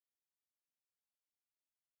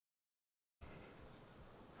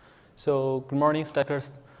So good morning,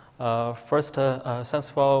 stackers. First, thanks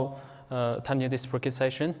for attending this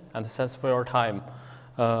presentation, and thanks for your time.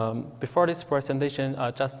 Before this presentation,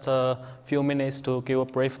 just a few minutes to give a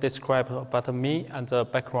brief description about me and the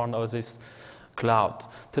background of this cloud.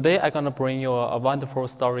 Today, I'm going to bring you a wonderful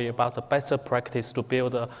story about the best practice to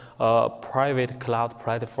build a private cloud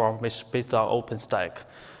platform which is based on OpenStack.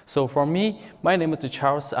 So for me, my name is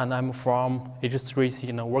Charles, and I'm from H3C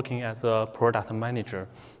and working as a product manager.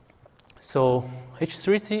 So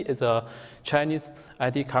H3C is a Chinese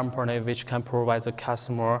IT company which can provide the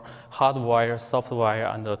customer hardware, software,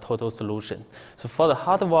 and the total solution. So for the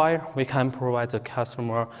hardware, we can provide the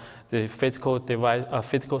customer the physical device,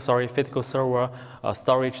 physical server,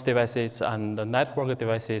 storage devices, and the network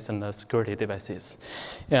devices, and the security devices.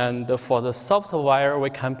 And for the software,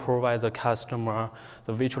 we can provide the customer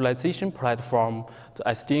the visualization platform, the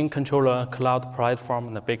SDN controller, cloud platform,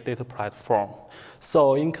 and the big data platform.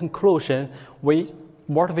 So in conclusion,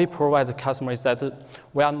 what we provide the customer is that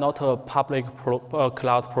we are not a public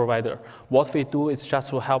cloud provider. What we do is just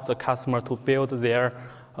to help the customer to build their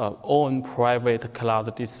own private cloud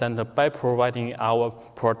data center by providing our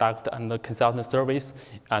product and the consultant service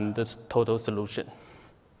and the total solution.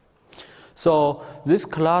 So this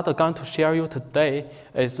cloud I'm going to share you today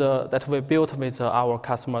is that we built with our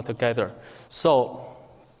customer together. So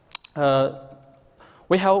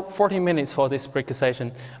we have 40 minutes for this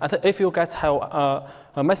presentation. And if you guys have,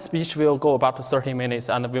 my speech will go about 30 minutes,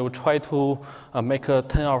 and we will try to make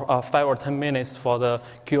 5 or 10 minutes for the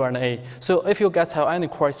Q&A. So if you guys have any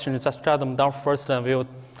questions, just jot them down first, and we'll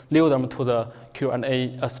leave them to the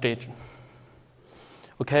Q&A stage.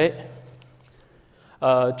 Okay.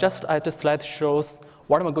 Just as the slide shows,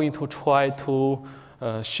 what I'm going to try to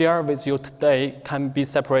share with you today can be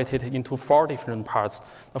separated into 4 different parts.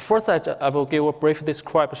 First, I will give a brief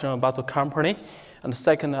description about the company, and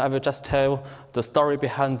second, I will just tell the story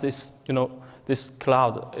behind this, this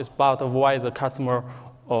cloud. It's about why the customer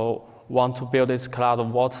want to build this cloud,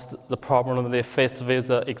 what's the problem they face with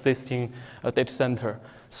the existing data center.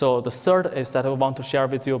 So the third is that I want to share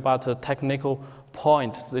with you about the technical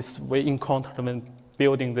point we encountered when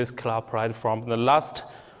building this cloud platform. The last,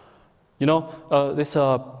 it's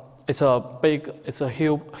a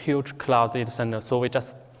huge cloud data center, so we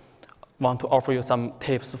just want to offer you some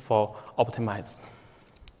tips for optimize.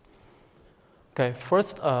 Okay,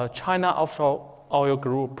 first, China Offshore Oil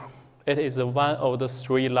Group. It is one of the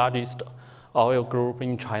 3 largest oil group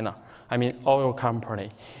in China. I mean, oil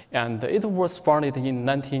company, and it was founded in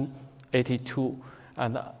 1982.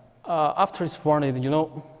 And after it's founded,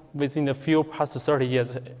 within the few past 30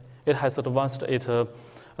 years, it has advanced its a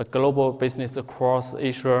global business across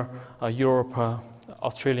Asia, Europe,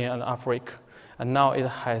 Australia, and Africa. And now it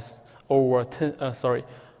has over 10,000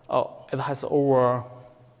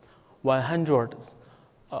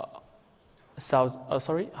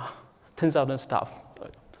 staff.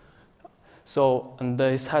 So, and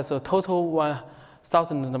it has a total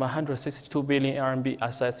 1,162 billion RMB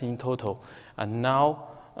assets in total. And now,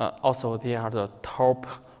 also they are the top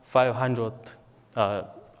 500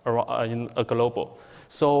 in a global.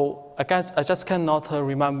 So I just cannot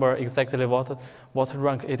remember exactly what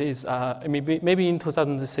rank it is. Maybe in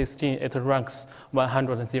 2016 it ranks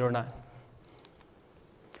 109.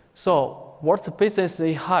 So what the business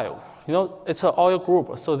they have? It's an oil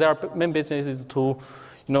group, so their main business is to,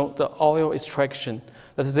 the oil extraction.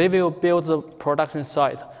 That they will build the production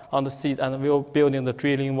site on the sea, and will building the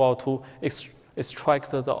drilling well to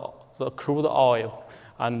extract the crude oil,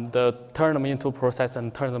 and turn them into process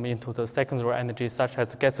and turn them into the secondary energy such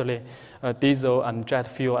as gasoline, diesel, and jet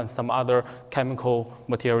fuel, and some other chemical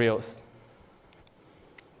materials.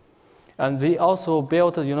 And they also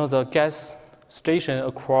built, the gas station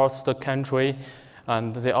across the country,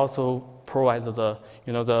 and they also provide the,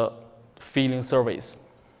 the filling service.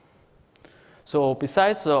 So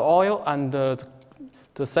besides the oil and the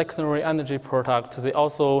secondary energy product, they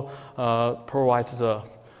also provide the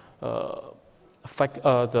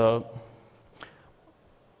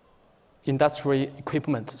industry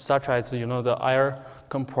equipment, such as the air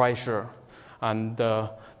compressor and the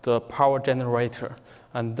power generator,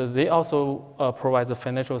 and they also provide the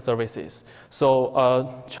financial services. So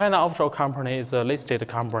China Offshore Company is a listed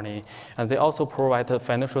company, and they also provide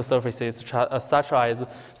financial services such as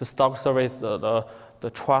the stock service, the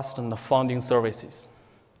trust, and the funding services.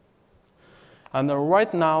 And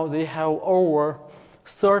right now they have over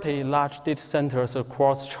 30 large data centers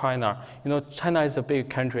across China. China is a big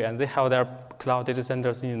country, and they have their cloud data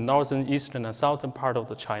centers in northern, eastern, and southern part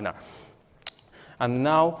of China. And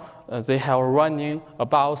now they have running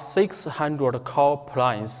about 600 core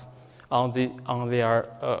plants on their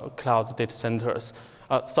cloud data centers.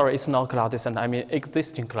 Sorry, it's not cloud data center. I mean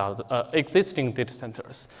existing data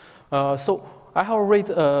centers. So I have read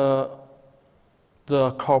the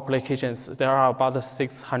core applications. There are about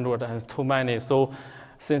 600 and too many. So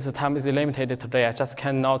since the time is limited today, I just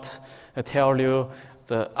cannot tell you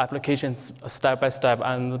the applications step by step.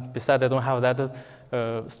 And besides, I don't have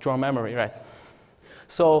that strong memory, right?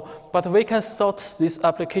 So, but we can sort these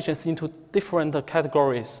applications into different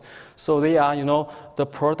categories. So they are, the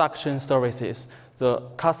production services, the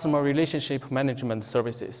customer relationship management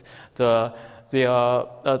services, the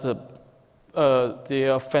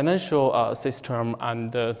financial system,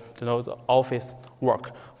 and the office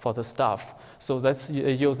work for the staff. So that's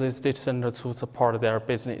use this data center to support their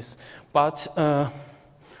business. But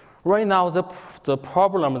right now, the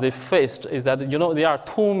problem they faced is that there are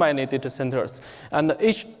too many data centers, and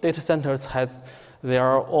each data center has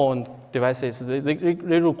their own devices. They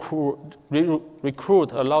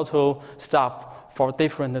recruit a lot of staff for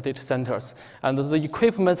different data centers, and the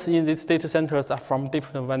equipment in these data centers are from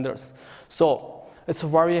different vendors. So it's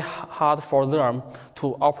very hard for them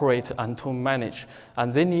to operate and to manage,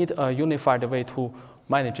 and they need a unified way to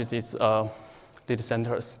manage these data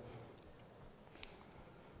centers.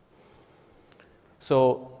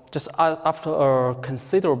 So just after a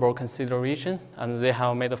considerable consideration, and they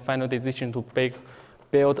have made a final decision to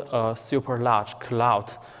build a super large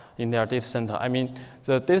cloud in their data center. I mean,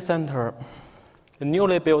 the data center, the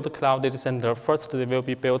newly built cloud data center, first they will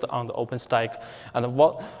be built on the OpenStack. And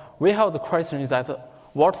what we have the question is that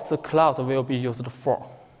what the cloud will be used for.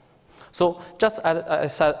 So just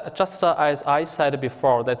as I said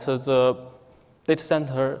before, that the data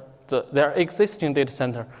center, their existing data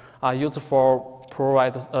center are used for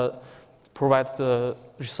provide the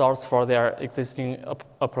resource for their existing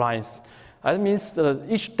appliance. That means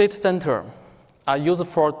each data center are used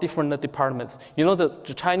for different departments.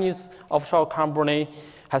 The Chinese offshore company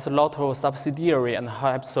has a lot of subsidiary and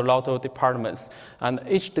has a lot of departments, and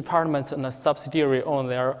each department and a subsidiary on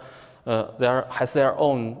has their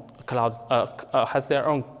own cloud, has their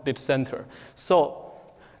own data center. So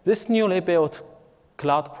this newly built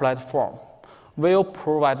cloud platform will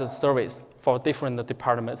provide a service for different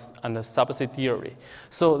departments and the subsidiary.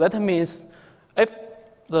 So that means if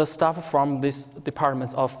the staff from these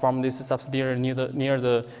departments or from this subsidiary near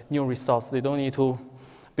the new resource, they don't need to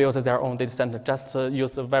build their own data center, just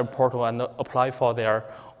use the web portal and apply for their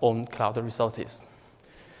own cloud resources.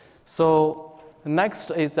 So next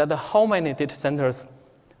is that how many data centers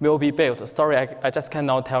will be built. Sorry, I just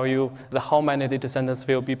cannot tell you how many data centers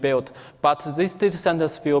will be built, but these data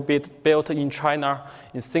centers will be built in China,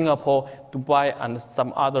 in Singapore, Dubai, and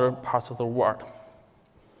some other parts of the world.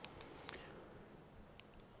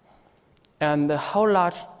 And how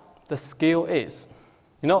large the scale is.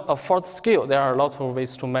 For the scale, there are a lot of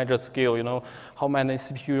ways to measure scale. How many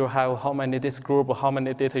CPU you have, how many disk group, how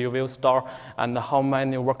many data you will store, and how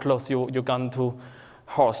many workloads you're going to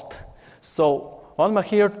host. So what I'm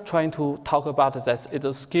here trying to talk about is that it's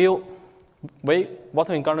a scale what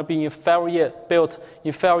we're going to be built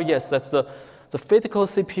in 5 years, that the physical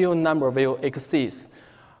CPU number will exceed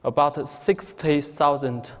about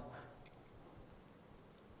 60,000.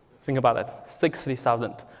 Think about it,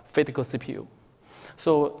 60,000 physical CPU.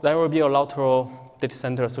 So there will be a lot of data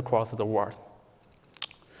centers across the world.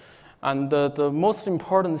 And the most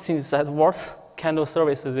important thing is that what kind of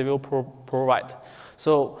services they will provide.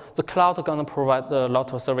 So the cloud is going to provide a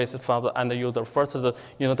lot of services for the end user. First, the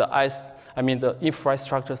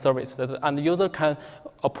infrastructure service that the end user can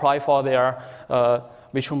apply for their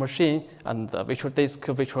virtual machine and virtual disk,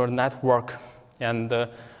 virtual network, and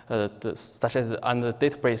such as and the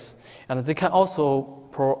database. And they can also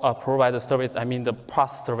provide the service, the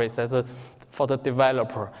PaaS service that for the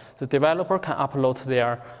developer. The developer can upload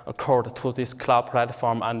their code to this cloud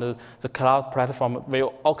platform, and the cloud platform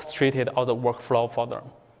will orchestrate all the workflow for them.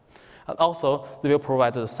 And also, they will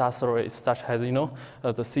provide the SaaS service, such as the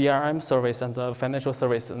CRM service and the financial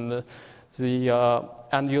service, and the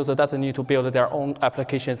end user doesn't need to build their own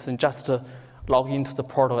applications and just log into the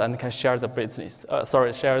portal and can share the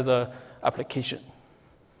share the application.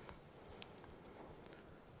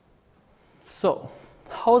 So,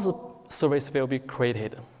 how the service will be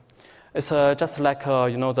created? It's just like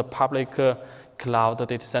the public cloud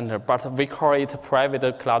data center, but we call it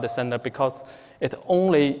private cloud data center because it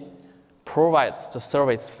only provides the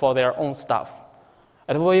service for their own staff.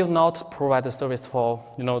 It will not provide the service for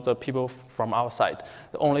the people from outside.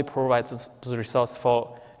 It only provides the resource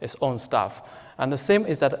for its own staff. And the same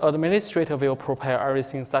is that administrator will prepare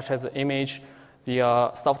everything, such as the image,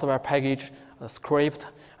 the software package, the script,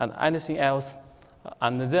 and anything else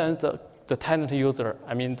and then the tenant user,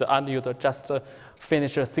 I mean the end user, just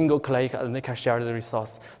finish a single click and they can share the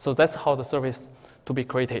resource. So that's how the service to be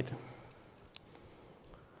created.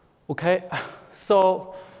 Okay,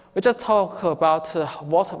 so we just talk about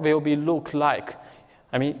what will be look like,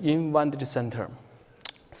 I mean, in one data center.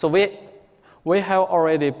 So we have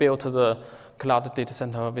already built the cloud data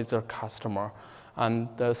center with the customer, and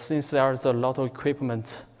since there's a lot of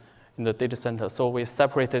equipment in the data center, so we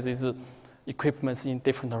separated these equipments in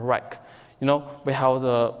different rack. You know, we have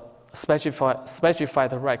the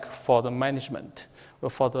specified rack for the management,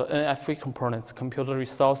 for the NFV components, computer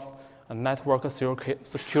resource, and network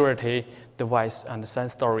security, device, and SAN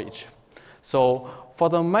storage. So for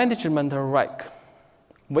the management rack,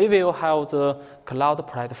 we will have the cloud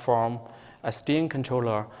platform, SDN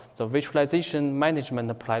controller, the virtualization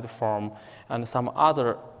management platform, and some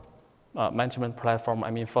other management platform,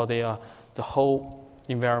 I mean for the whole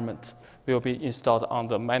environment will be installed on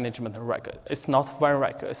the management rack. It's not one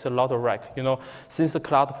rack, it's a lot of rack. You know, since the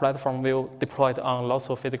cloud platform will deploy it on lots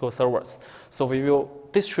of physical servers, so we will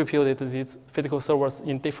distribute these physical servers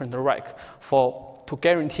in different rack to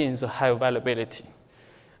guarantee the high availability.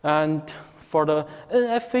 And for the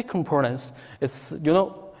NFV components, it's, you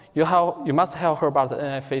know, you must have heard about the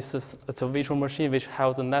NFV. It's a virtual machine which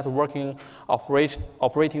has the networking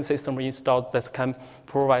operating system installed that can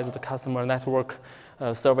provide the customer network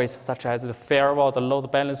services such as the firewall, the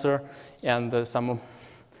load balancer, and some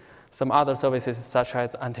other services such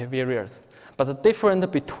as antivirus. But the difference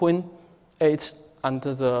between it and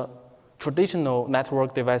the traditional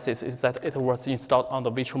network devices is that it was installed on the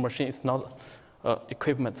virtual machine. It's not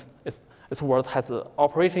equipment. It has the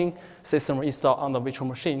operating system installed on the virtual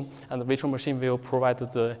machine, and the virtual machine will provide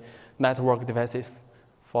the network devices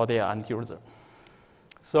for their end user.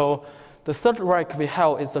 So the third rack we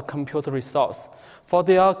have is the computer resource. For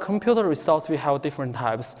the computer resource, we have different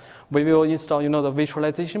types. We will install, you know, the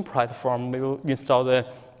virtualization platform. We will install the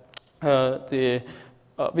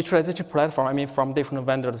virtualization platform, I mean, from different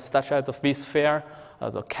vendors, such as the vSphere,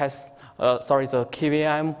 the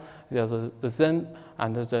KVM, the Zen,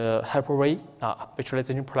 and the Hyper-V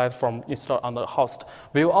virtualization platform installed on the host.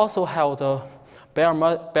 We will also have the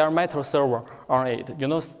bare metal server on it. You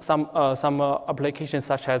know, some applications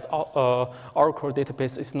such as Oracle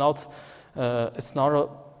database is not it's not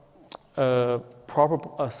a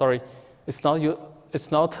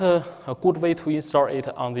good way to install it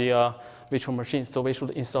on the virtual machine. So we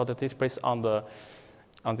should install the database on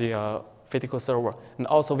the physical server. And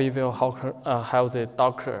also we will have the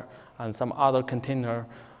Docker and some other container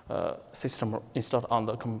system installed on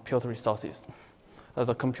the computer resources,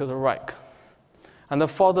 the computer rack. And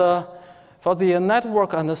for the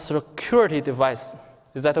network and the security device,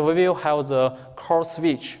 is that we will have the core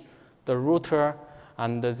switch, the router,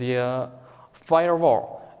 and the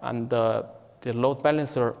firewall, and the load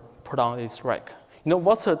balancer put on this rack. You know,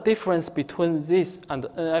 what's the difference between this and the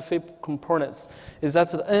NFV components? Is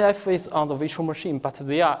that the NFV is on the virtual machine, but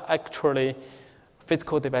they are actually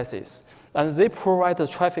physical devices. And they provide the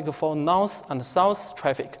traffic for north and south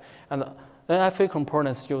traffic. And NFV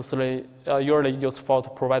components usually used to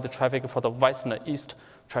provide the traffic for the west and east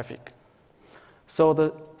traffic. So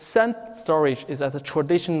the SAN storage is a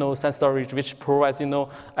traditional SAN storage, which provides, you know,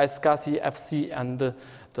 SCSI, FC, and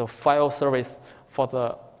the file service for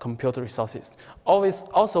the computer resources.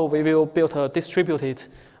 Also, we will build a distributed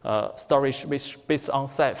storage which based on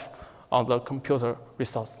Ceph on the computer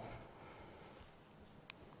resource.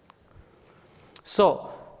 So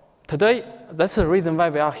today, that's the reason why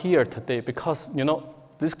we are here today, because, you know,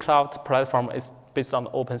 this cloud platform is based on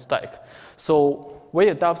OpenStack. So we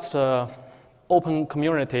adopt the open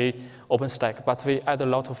community OpenStack, but we add a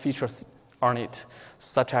lot of features on it,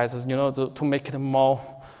 such as, you know, to make it more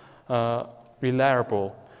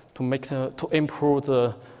reliable, to improve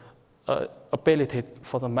the ability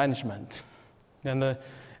for the management. And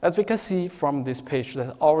as we can see from this page,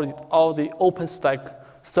 that all the OpenStack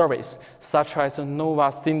service, such as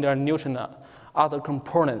Nova, Cinder, Newton, other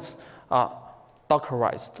components are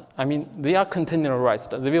Dockerized. I mean, they are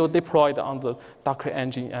containerized. They will deploy on the Docker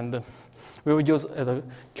engine, and we will use the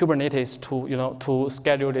Kubernetes to, you know, to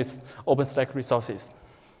schedule these OpenStack resources.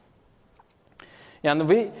 And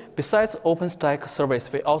besides OpenStack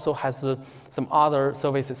service, we also have some other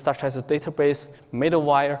services such as the database,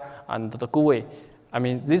 middleware, and the GUI. I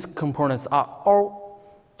mean, these components are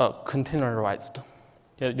all containerized.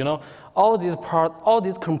 You know, all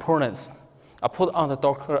these components are put on the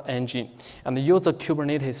Docker engine and use the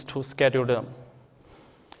Kubernetes to schedule them.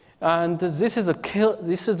 And this is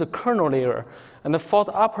the kernel layer. And for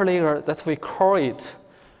the upper layer, that we call it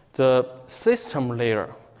the system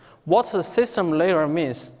layer. what the system layer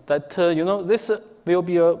means that you know, this will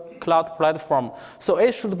be a cloud platform. So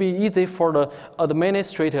it should be easy for the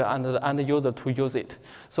administrator and the end user to use it.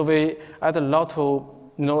 So we add a lot of,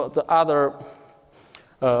 you know, the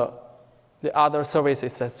other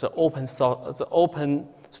services that the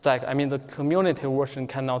OpenStack, I mean the community version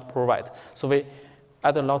cannot provide. So we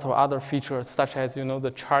add a lot of other features such as, you know,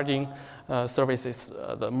 the charging services,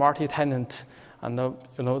 the multi-tenant, and the,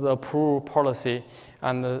 you know, the approval policy,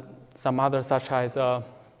 and some others such as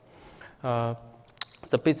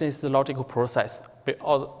the business logical process.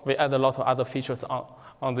 We add a lot of other features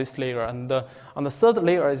on this layer, and on the third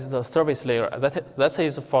layer is the service layer. That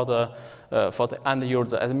is for the end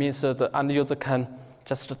user. It means the end user can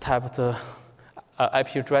just type the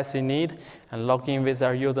IP address they need and log in with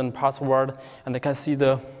their user and password, and they can see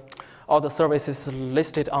all the services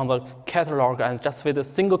listed on the catalog, and just with a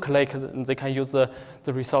single click, they can use the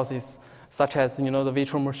resources such as, you know, the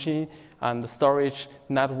virtual machine and the storage,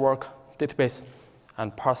 network, database,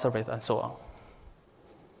 and parse service, and so on.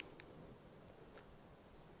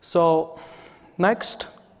 So next,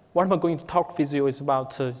 what I'm going to talk with you is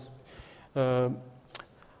about the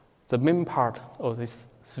main part of this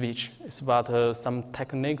switch. It's about some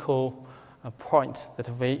technical points that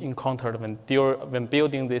we encountered when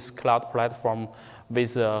building this cloud platform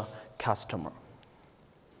with a customer.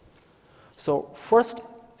 So first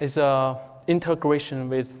is integration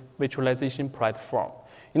with virtualization platform.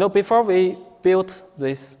 You know, before we built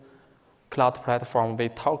this cloud platform, we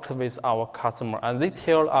talked with our customer, and they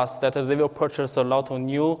tell us that they will purchase a lot of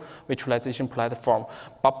new virtualization platform,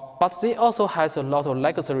 but they also has a lot of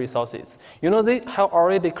legacy resources. You know, they have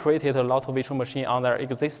already created a lot of virtual machine on their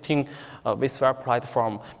existing vSphere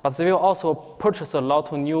platform, but they will also purchase a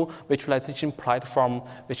lot of new virtualization platform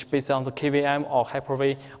which based on the KVM or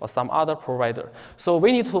Hyper-V or some other provider. So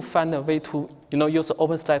we need to find a way to, you know, use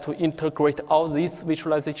OpenStack to integrate all these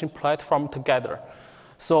virtualization platform together.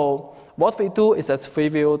 So what we do is that we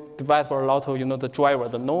will develop a lot of, you know, the driver,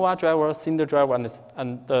 the Nova driver, Cinder driver,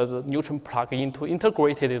 and the Neutron plugin to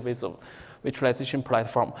integrate it with the virtualization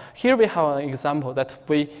platform. Here we have an example that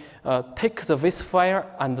we take the vSphere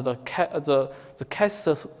and the cache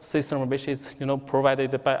system, which is, you know,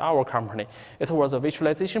 provided by our company. It was a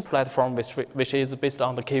virtualization platform which is based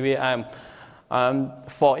on the KVM,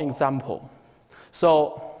 for example.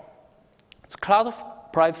 So the cloud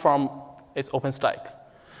platform is OpenStack.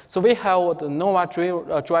 So we have the Nova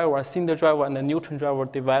driver, Cinder driver, and the Neutron driver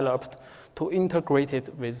developed to integrate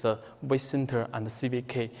it with the vCenter and the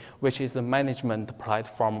CVK, which is the management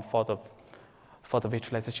platform for the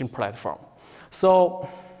virtualization platform. So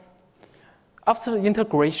after the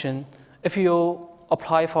integration, if you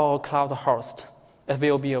apply for a cloud host, it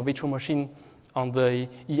will be a virtual machine on the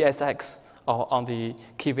ESX or on the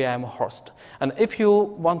KVM host. And if you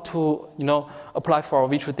want to, you know, apply for a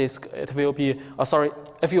virtual disk, it will be,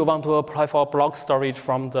 if you want to apply for block storage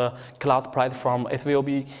from the cloud platform, it will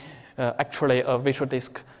be actually a virtual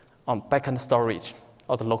disk on backend storage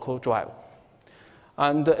or the local drive.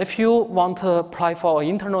 And if you want to apply for an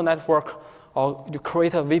internal network or you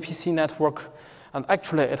create a VPC network, and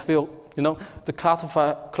actually it will, you know, the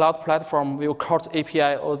cloud platform will call the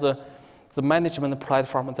API or the management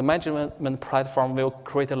platform. The management platform will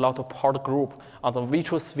create a lot of port group on the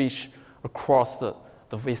virtual switch across the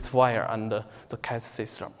vSphere and the cache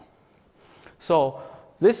system. So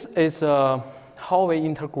this is how we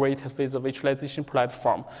integrate with the virtualization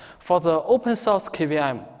platform. For the open source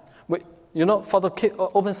KVM, for the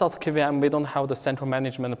open source KVM, we don't have the central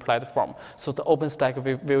management platform. So the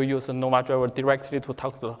OpenStack will use the Nova driver directly to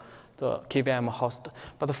talk to the KVM host.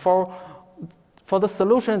 But for the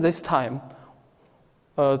solution this time,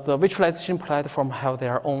 the virtualization platform have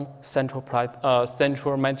their own central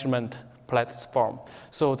management platform.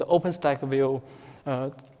 So the OpenStack will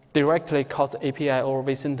directly call the API or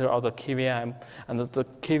vCenter or the KVM, and the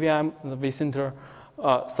KVM, the vCenter,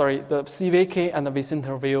 the CVK and the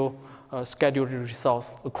vCenter will schedule the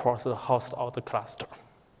resource across the host or the cluster.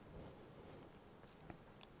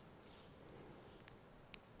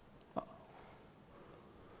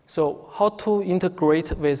 So how to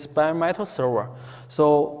integrate with bare metal server?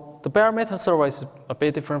 So the bare metal server is a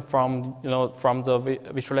bit different from, from the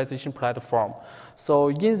visualization platform. So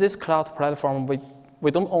in this cloud platform,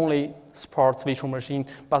 we don't only support virtual machine,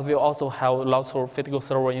 but we also have lots of physical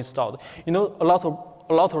server installed. A lot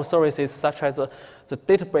of services such as the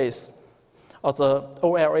database or the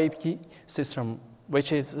OLAP system,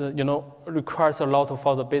 which is requires a lot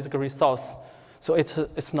of the basic resource. So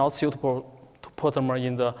it's not suitable to put them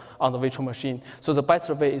on the virtual machine. So the best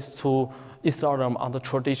way is to install them on the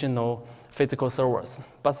traditional physical servers.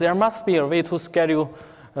 But there must be a way to schedule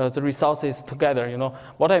the resources together.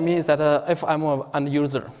 What I mean is that if I'm an end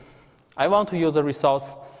user, I want to use the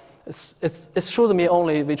resource. It should be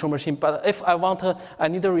only virtual machine, but if I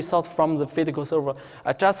need a resource from the physical server,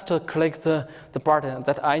 I just click the button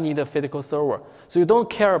that I need a physical server. So you don't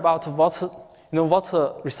care about what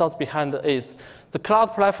the resource behind is. The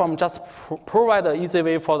cloud platform just provide an easy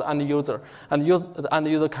way for the end user, and the end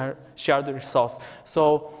user can share the resource.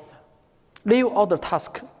 So leave all the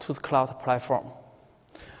tasks to the cloud platform,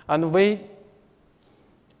 and we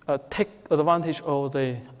take advantage of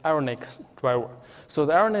the ironic driver. So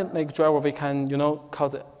the ironic driver, we can call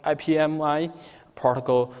the IPMI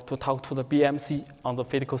protocol to talk to the BMC on the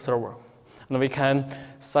physical server. And we can,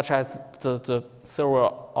 such as the server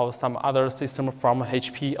of some other system from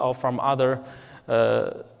HP or from other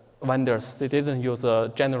vendors, they didn't use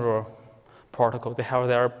a general protocol. They have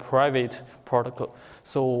their private protocol.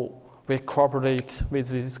 So we cooperate with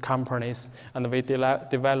these companies, and we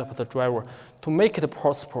develop the driver to make it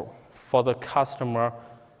possible for the customer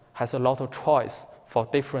has a lot of choice for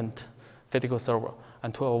different physical server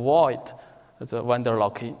and to avoid the vendor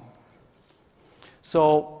lock-in.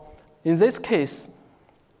 So in this case,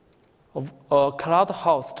 a cloud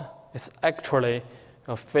host is actually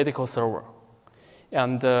a physical server.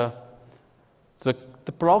 And the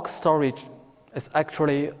block storage is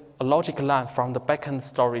actually a logic line from the backend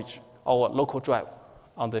storage or local drive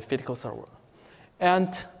on the physical server.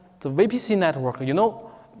 And the VPC network,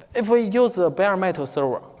 if we use a bare metal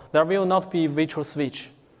server, there will not be virtual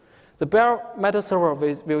switch. The bare metal server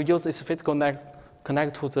will use its physical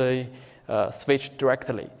connect to the switch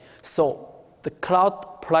directly. So the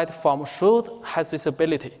cloud platform should have this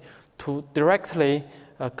ability to directly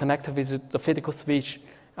connect with the physical switch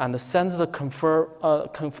and send the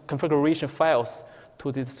configuration files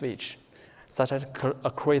to this switch, such as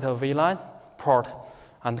create a VLAN port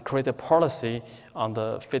and create a policy on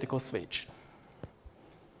the physical switch.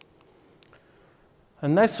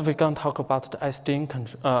 And next, we're going to talk about the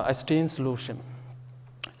SDN solution.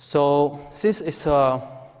 So this is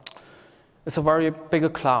it's a very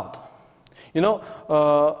big cloud. In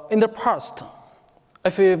the past,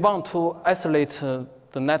 if we want to isolate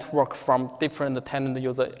the network from different tenant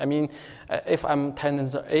users, if I'm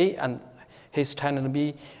tenant A and his tenant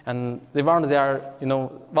B, and they want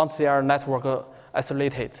their network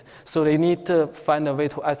isolated, so they need to find a way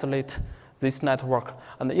to isolate this network.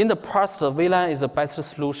 And in the past, the VLAN is the best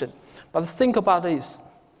solution. But think about this.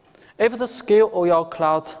 If the scale of your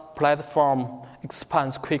cloud platform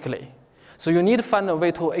expands quickly, so you need to find a way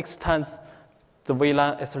to extend the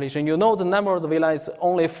VLAN isolation. The number of the VLAN is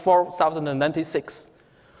only 4,096.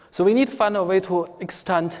 So we need to find a way to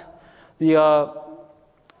extend the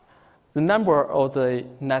number of the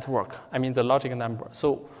network, the logic number.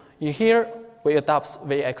 So in here, we adopt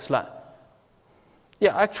VXLAN.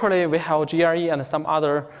 Yeah, actually, we have GRE and some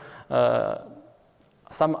other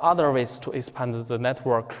ways to expand the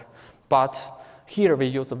network, but here we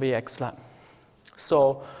use VXLAN.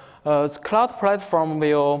 So the cloud platform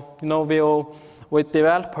we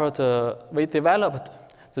developed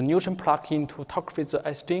the Neutron plugin to talk with the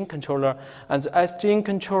SDN controller, and the SDN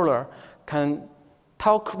controller can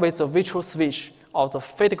talk with the virtual switch or the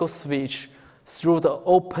physical switch through the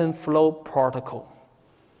OpenFlow protocol.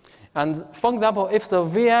 And for example, if the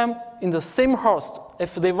VM in the same host,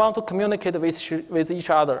 if they want to communicate with each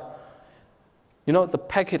other, the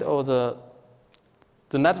packet or the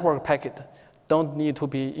network packet don't need to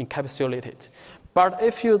be encapsulated. But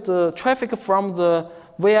if the traffic from the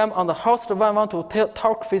VM on the host 1 want to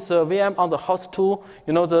talk with the VM on the host 2,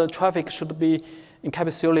 the traffic should be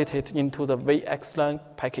encapsulated into the VXLAN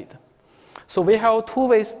packet. So we have two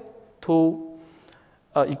ways to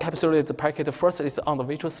encapsulate the packet. First is on the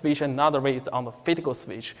virtual switch, and another way is on the physical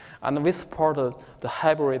switch. And we support the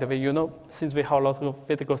hybrid way, since we have a lot of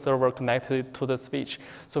physical server connected to the switch.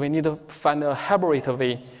 So we need to find a hybrid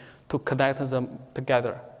way to connect them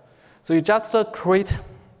together. So you just create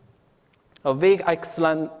a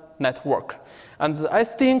VXLAN network, and the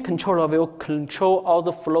SDN controller will control all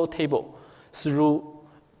the flow table through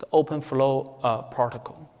the OpenFlow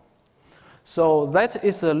protocol. So that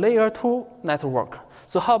is a layer 2 network.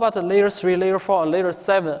 So how about the layer 3, layer 4, and layer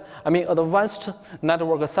 7? Advanced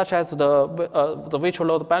network such as the virtual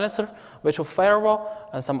load balancer, virtual firewall,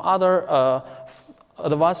 and some other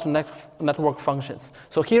advanced network functions.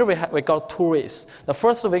 So here we got two ways. The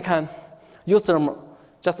first, we can use them,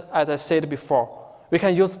 just as I said before, we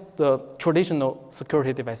can use the traditional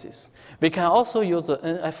security devices. We can also use the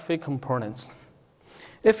NFV components.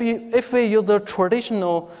 If we use the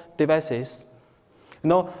traditional devices,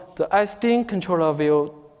 the SDN controller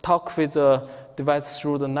will talk with the device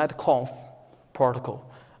through the netconf protocol.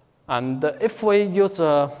 And if we use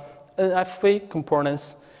NFV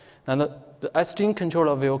components, then the SDN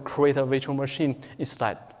controller will create a virtual machine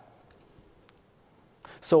instead.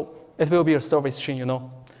 So it will be a service chain, you know.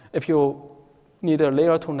 If you need a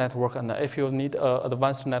layer 2 network and if you need an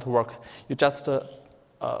advanced network, you just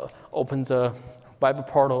open the web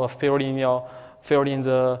portal, fill in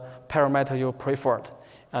the parameter you preferred,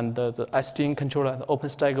 and the SDN controller and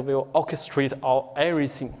OpenStack will orchestrate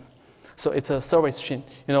everything. So it's a service chain.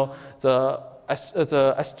 You know, the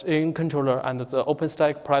SDN controller and the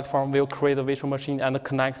OpenStack platform will create a virtual machine and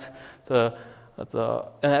connect the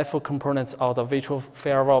NF components of the virtual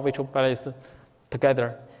firewall, virtual base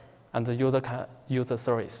together, and the user can use the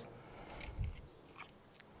service.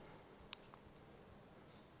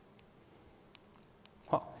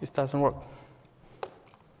 Well, it doesn't work.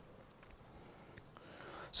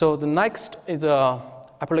 So the next is the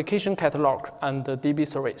application catalog and the DB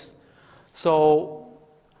service. So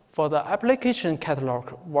for the application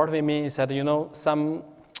catalog, what we mean is that, you know, some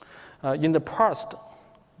in the past,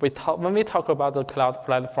 when we talk about the cloud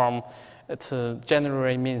platform, it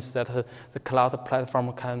generally means that the cloud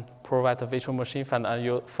platform can provide a virtual machine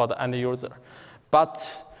for the end user. But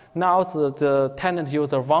now the tenant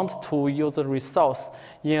user wants to use the resource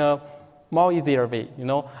in a more easier way. You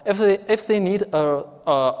know, if they need a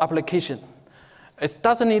application, it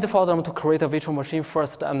doesn't need for them to create a virtual machine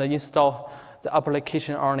first and install the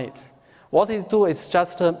application on it. What they do is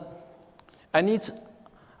just I need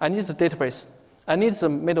the database. I need the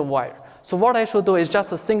middleware. So what I should do is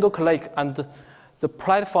just a single click, and the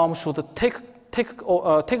platform should take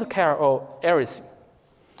care of everything.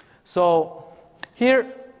 So here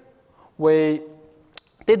we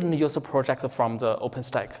didn't use a project from the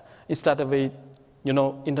OpenStack. Instead, we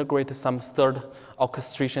integrate some third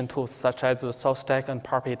orchestration tools such as the SASAC and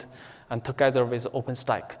Puppet, and together with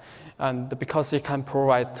OpenStack, and because it can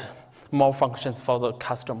provide more functions for the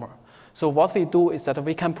customer. So what we do is that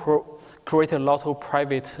we can create a lot of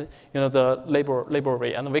private, the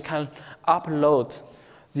library, and we can upload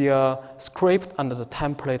the script and the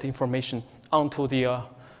template information onto the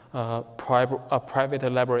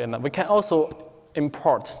private library, and we can also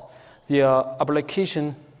import the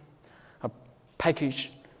application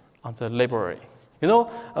package on the library.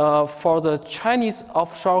 For the Chinese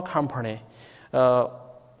offshore company,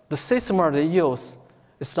 the system they use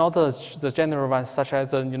is not the general one, such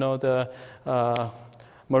as the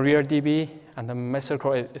MariaDB and the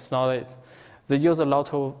Mexico. It's not it. They use a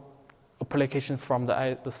lot of applications from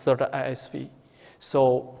the third ISV.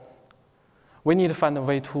 So we need to find a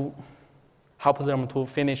way to help them to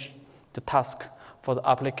finish the task for the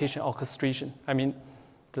application orchestration. I mean,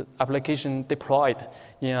 the application deployed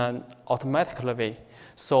in an automatic way.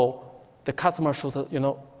 So the customer should,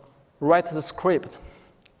 write the script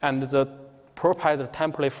and the proprietary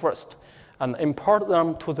template first, and import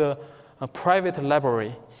them to the private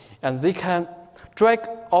library, and they can drag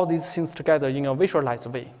all these things together in a visualized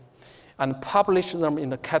way, and publish them in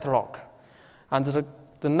the catalog. And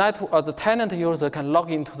the tenant user can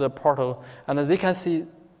log into the portal, and they can see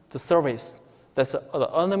the service that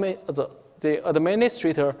the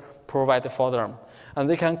administrator provided for them, and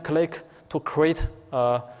they can click to create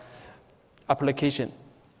application,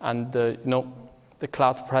 and the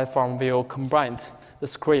cloud platform will combine the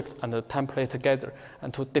script and the template together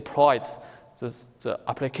and to deploy the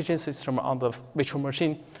application system on the virtual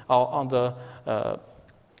machine or on the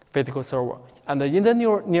physical server. And in the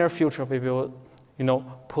near future, we will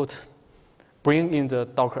bring in the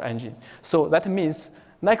Docker engine. So that means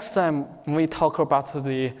next time when we talk about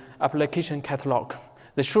the application catalog,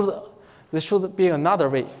 there should be another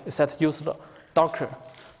way, is that use the Docker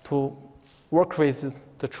to work with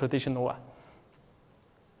the traditional one.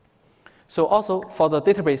 So also for the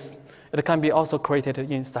database, it can be also created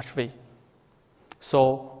in such way.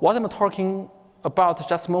 So what I'm talking about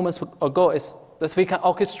just moments ago is that we can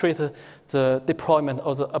orchestrate the deployment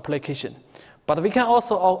of the application, but we can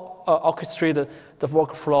also orchestrate the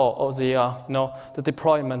workflow of the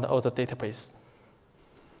deployment of the database.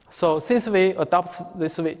 So since we adopt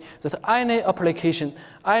this way, that any application,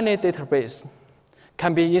 any database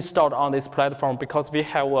can be installed on this platform because we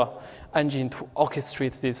have an engine to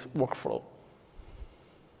orchestrate this workflow.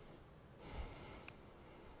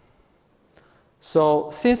 So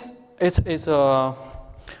since it is a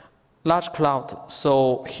large cloud,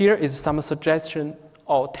 so here is some suggestion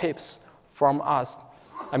or tips from us.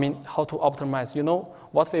 I mean, how to optimize.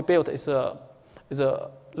 What we built is a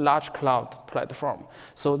large cloud platform.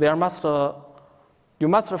 So you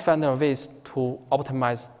must find a ways to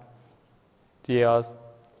optimize the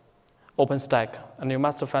OpenStack, and you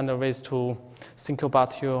must find a ways to think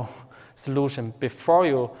about your solution before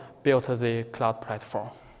you build the cloud platform.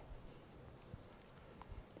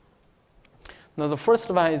 Now, the first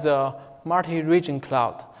one is a multi-region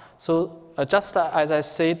cloud. So just as I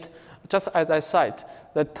said,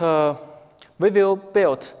 that we will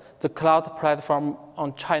build the cloud platform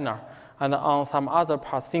on China and on some other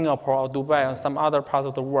parts, Singapore or Dubai and some other parts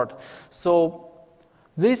of the world. So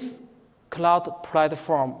this cloud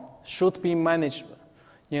platform should be managed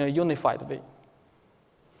in a unified way.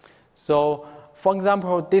 So for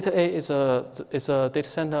example, data A is a data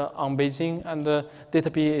center on Beijing, and data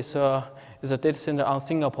B is a data center on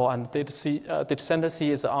Singapore, and data center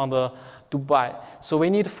C is on the Dubai. So we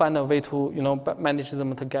need to find a way to manage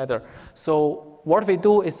them together. So what we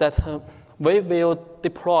do is that we will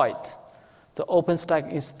deploy the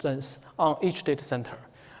OpenStack instance on each data center.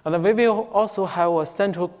 And we will also have a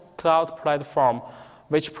central cloud platform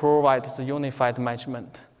which provides the unified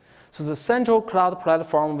management. So the central cloud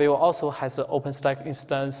platform will also have the OpenStack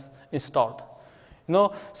instance installed.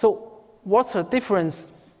 So what's the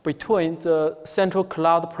difference between the central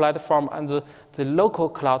cloud platform and the local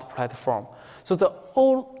cloud platform? So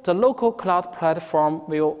the local cloud platform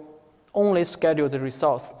will only schedule the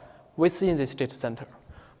resource within this data center.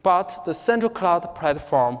 But the central cloud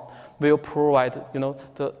platform will provide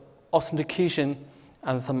the authentication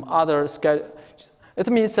and some other schedule. It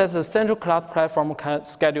means that the central cloud platform can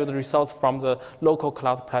schedule the results from the local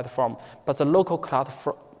cloud platform, but the local cloud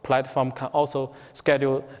platform can also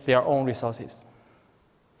schedule their own resources.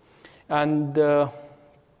 And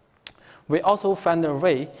we also find a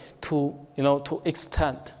way to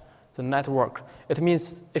extend the network. It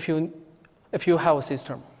means if you have a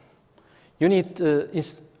system, you need to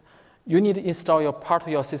install your part of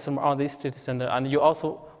your system on this data center, and you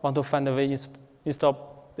also want to find a way to install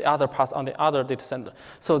the other parts on the other data center.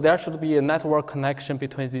 So there should be a network connection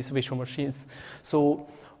between these virtual machines. So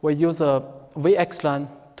we use a VXLAN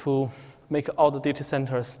to make all the data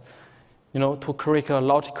centers, to create a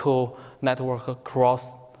logical network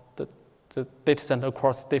across the data center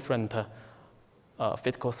across different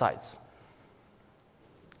physical sites.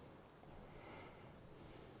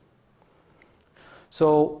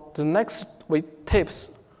 So the next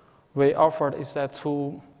tips we offered is that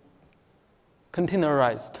to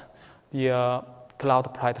containerize the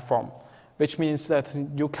cloud platform, which means that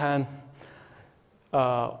you can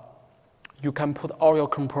put all your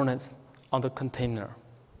components on the container.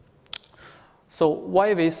 So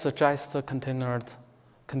why we suggest the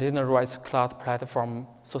containerized cloud platform?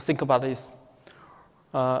 So think about this.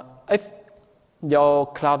 If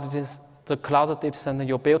your the cloud data center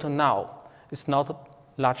you built now is not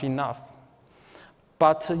large enough,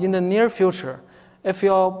 but in the near future, if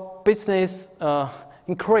your business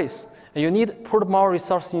increase and you need put more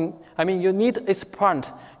resources in, you need to expand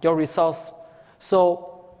your resource,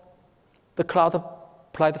 so the cloud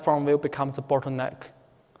platform will become the bottleneck.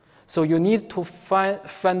 So you need to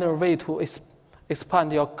find a way to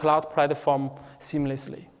expand your cloud platform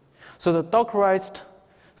seamlessly. So the Dockerized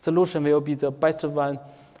solution will be the best one,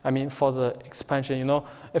 for the expansion.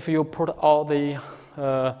 If you put all the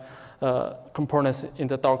components in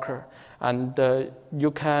the Docker, and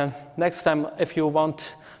you can, next time, if you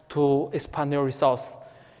want to expand your resource,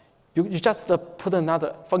 you just put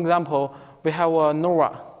another. For example, we have a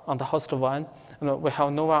Nova on the host 1, we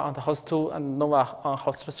have Nova on the host 2, and Nova on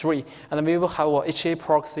host 3. And we will have a HA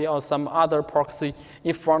proxy or some other proxy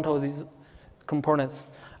in front of these components.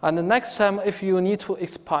 And the next time, if you need to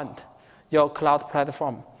expand your cloud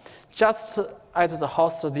platform, just add the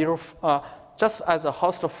host 0, just add the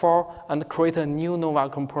host 4 and create a new Nova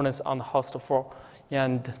components on the host 4,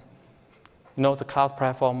 and the cloud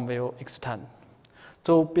platform will extend.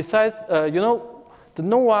 So besides, the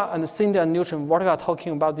Nova and Cindy and Neutron, what we are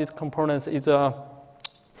talking about these components is a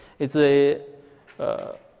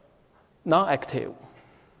non-active.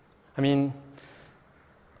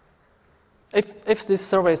 If this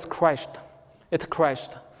service crashed,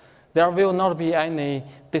 there will not be any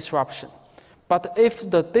disruption. But if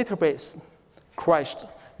the database crashed,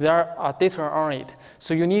 there are data on it.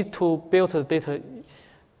 So you need to build the data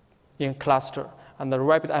in cluster, and the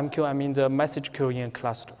RabbitMQ, the message queue in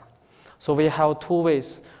cluster. So we have two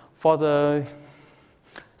ways. For the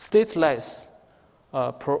stateless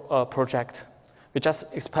project, we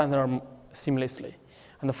just expand them seamlessly.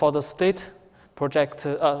 And for the state project,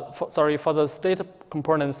 for the state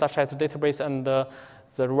components such as the database and the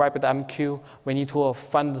RabbitMQ, we need to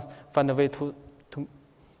find a way to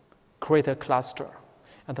create a cluster.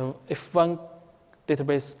 And if one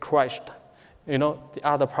database crashed, the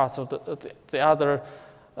other parts of the other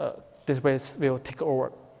database will take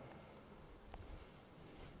over.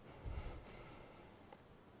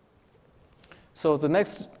 So the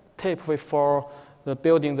next tip for the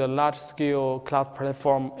building the large-scale cloud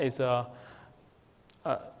platform is,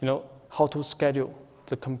 how to schedule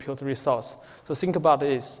the compute resource. So think about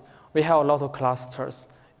this. We have a lot of clusters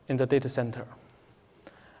in the data center.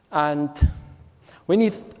 And we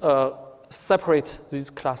need to separate these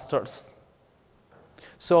clusters.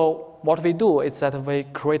 So what we do is that we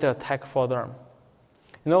create a tag for them.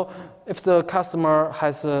 If the customer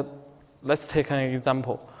has, let's take an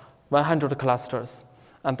example, 100 clusters,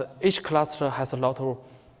 and each cluster has a lot of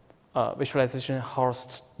visualization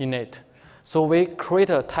hosts in it. So we create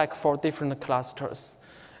a tag for different clusters.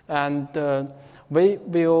 And we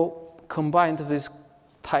will combine this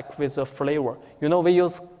tag with a flavor. We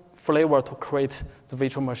use flavor to create the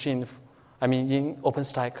virtual machine, in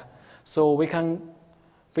OpenStack. So we can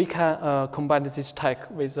combine this tag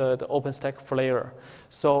with the OpenStack flavor.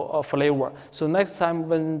 So next time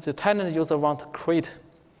when the tenant user want to create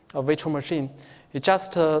a virtual machine, he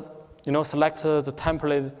just select the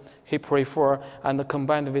template he prefer and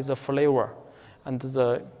combine with the flavor, and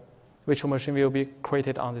the virtual machine will be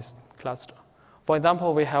created on this cluster. For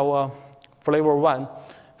example, we have flavor 1,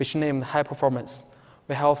 which named high performance.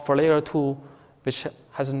 We have flavor 2, which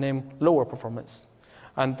has named lower performance.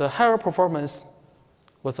 And the higher performance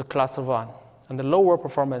was a cluster 1, and the lower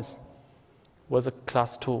performance was a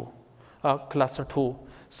cluster 2.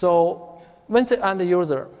 So when the end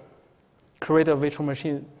user create a virtual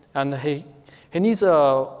machine, and he needs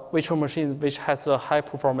a virtual machine which has a high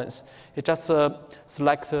performance, he just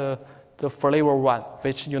select the flavor 1,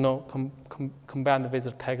 which combined with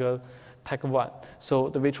the tag 1. So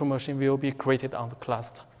the virtual machine will be created on the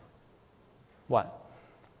cluster 1.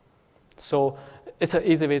 So it's an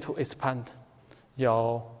easy way to expand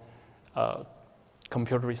your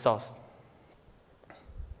compute resource.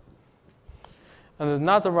 And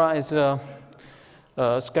another one is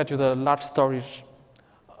schedule the large storage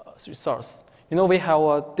resource. We have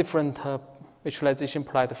a different visualization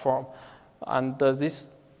platform, and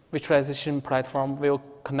this visualization platform will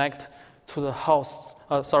connect to the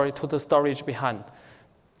to the storage behind.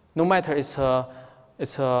 No matter it's a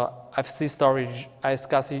FC storage,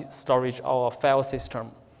 SASAC storage, or a file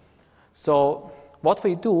system. So what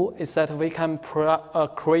we do is that we can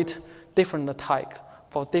create different tag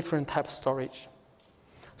for different type of storage.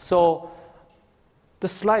 So the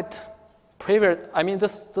slide previous,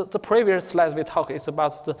 the previous slide we talked is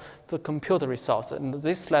about the compute resource, and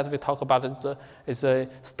this slide we talk about is a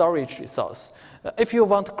storage resource. If you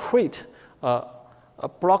want to create a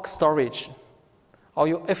block storage, or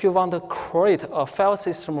if you want to create a file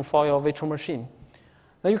system for your virtual machine,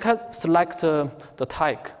 then you can select the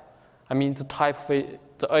tag. The type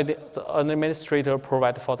the administrator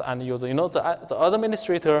provide for the end user. The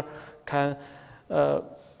administrator can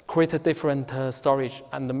create a different storage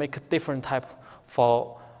and make a different type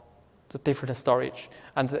for the different storage.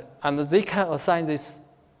 And they can assign this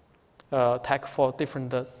tag for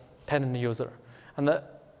different tenant user. And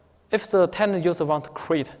if the tenant user want to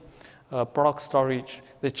create a block storage,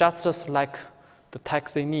 they just select the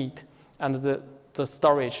tags they need, and the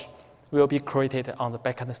storage will be created on the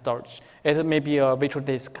backend storage. It may be a virtual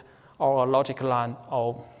disk or a logic line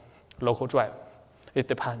or local drive. It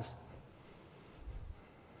depends.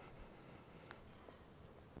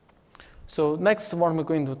 So next one we're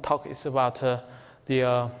going to talk is about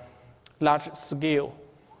the large-scale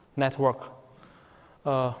network.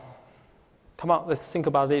 Come on, let's think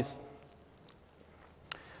about this.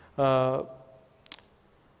 So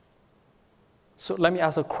let me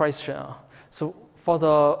ask a question. So for the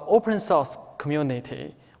open source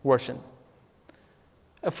community version,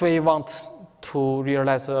 if we want to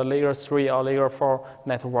realize a layer 3 or layer 4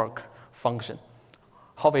 network function,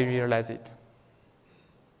 how we realize it?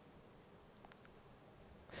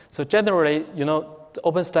 So generally, the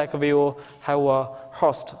OpenStack will have a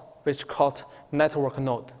host which is called network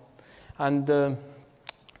node. And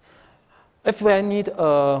if we need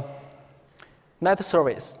a net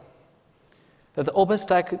service, the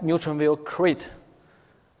OpenStack Neutron will create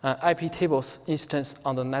an IP tables instance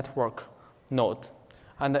on the network node.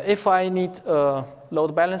 And if I need a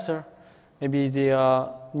load balancer, maybe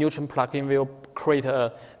the Neutron plugin will create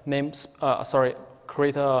a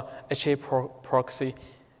HA proxy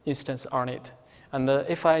instance on it. And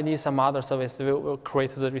if I need some other service, we'll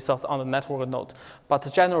create the resource on the network node.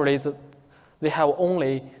 But generally, they have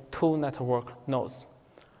only 2 network nodes.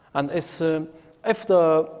 And if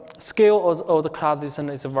the scale of the cloud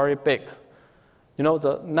distance is very big,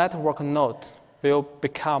 the network node will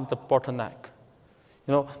become the bottleneck,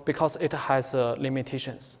 because it has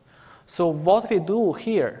limitations. So what we do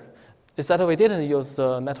here is that we didn't use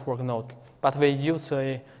the network node, but we use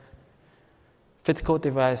physical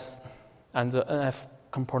device and the NF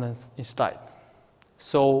components instead.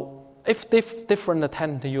 So if different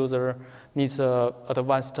tenant user needs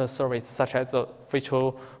advanced service such as the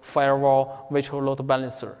virtual firewall, virtual load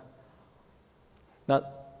balancer, now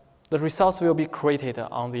the results will be created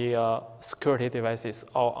on the security devices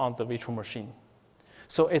or on the virtual machine.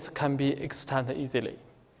 So it can be extended easily.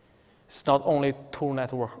 It's not only two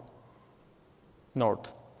network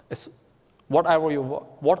nodes. It's whatever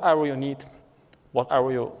you need,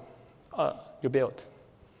 whatever you build.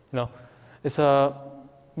 It's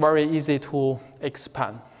very easy to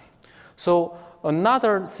expand. So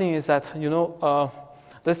another thing is that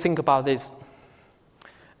let's think about this.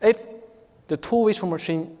 If the two virtual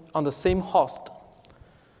machines on the same host,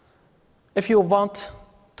 if you want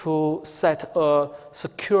to set a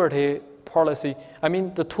security policy, I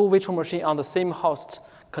mean the two virtual machines on the same host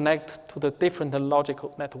connect to the different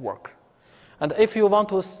logical network. And if you want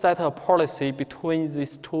to set a policy between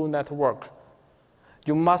these two networks,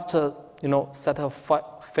 you must set a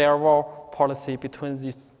firewall policy between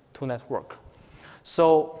these two networks.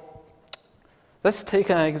 So let's take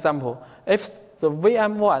an example. If the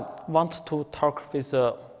VM1 wants to talk with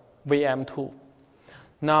the VM2,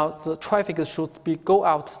 now the traffic should go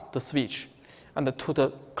out the switch and to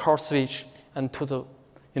the core switch and to the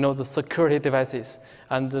the security devices,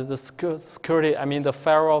 and the security, I mean the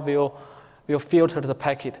firewall will filter the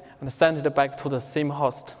packet and send it back to the same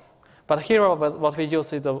host. But here what we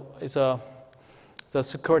use is the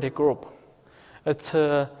security group. It's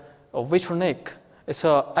a virtual NIC. It's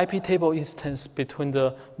an IP table instance between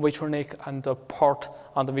the virtual NIC and the port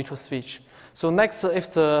on the virtual switch. So next,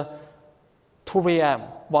 if the two VM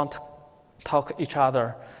want to talk each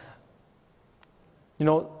other,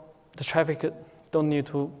 the traffic don't need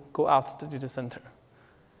to go out to the data center.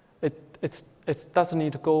 It doesn't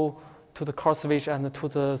need to go to the core switch and to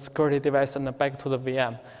the security device and back to the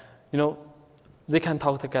VM. They can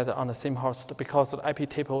talk together on the same host because the IP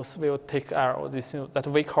tables will take care of this, that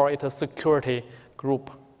we call it a security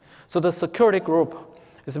group. So the security group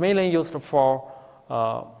is mainly used for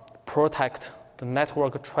protect the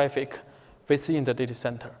network traffic within the data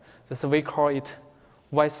center. This we call it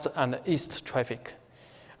west and east traffic.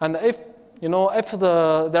 And if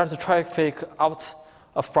there's a traffic out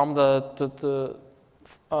from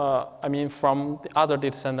from the other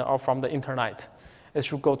data center or from the internet, it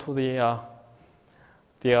should go to the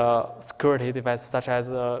security device, such as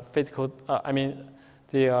the physical,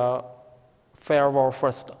 the firewall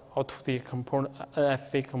first, or to the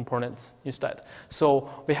NFV components instead. So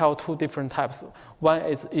we have two different types. One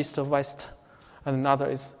is east and west, and another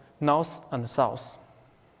is north and south.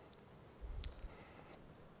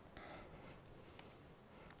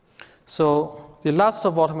 So the last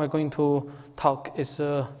of what I'm going to talk is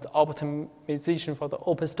the optimization for the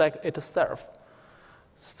OpenStack itself.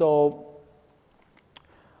 So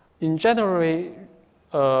in general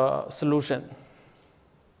solution,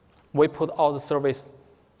 we put all the service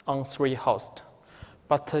on 3 hosts.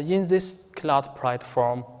 But in this cloud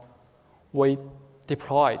platform, we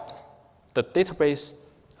deployed the database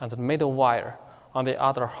and the middleware on the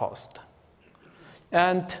other host.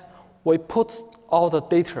 And we put all the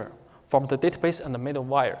data from the database and the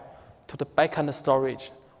middleware to the backend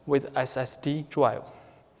storage with SSD drive.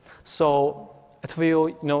 So it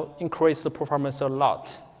will increase the performance a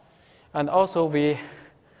lot. And also we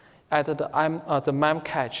added the mem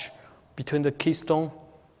cache between the Keystone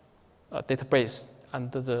database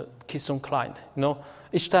and the Keystone client.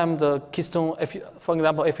 Each time the Keystone, for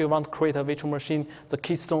example, if you want to create a virtual machine, the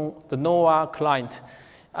Keystone, the NOAA client,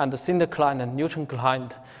 and the Cinder client and Neutron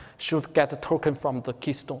client should get a token from the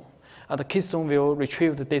Keystone. And the Keystone will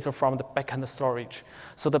retrieve the data from the backend storage.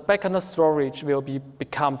 So the backend storage will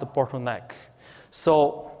become the bottleneck.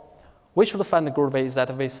 So we should find a good way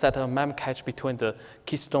that we set a mem cache between the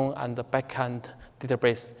Keystone and the backend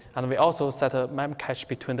database. And we also set a mem cache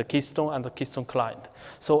between the Keystone and the Keystone client.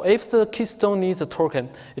 So if the Keystone needs a token,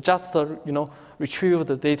 it just retrieve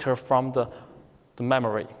the data from the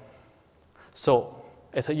memory. So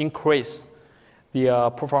it increases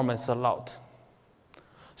the performance a lot.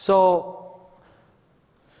 So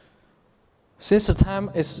since the time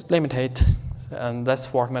is limited, and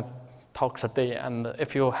that's what my talk today. And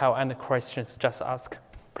if you have any questions, just ask,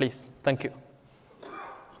 please. Thank you.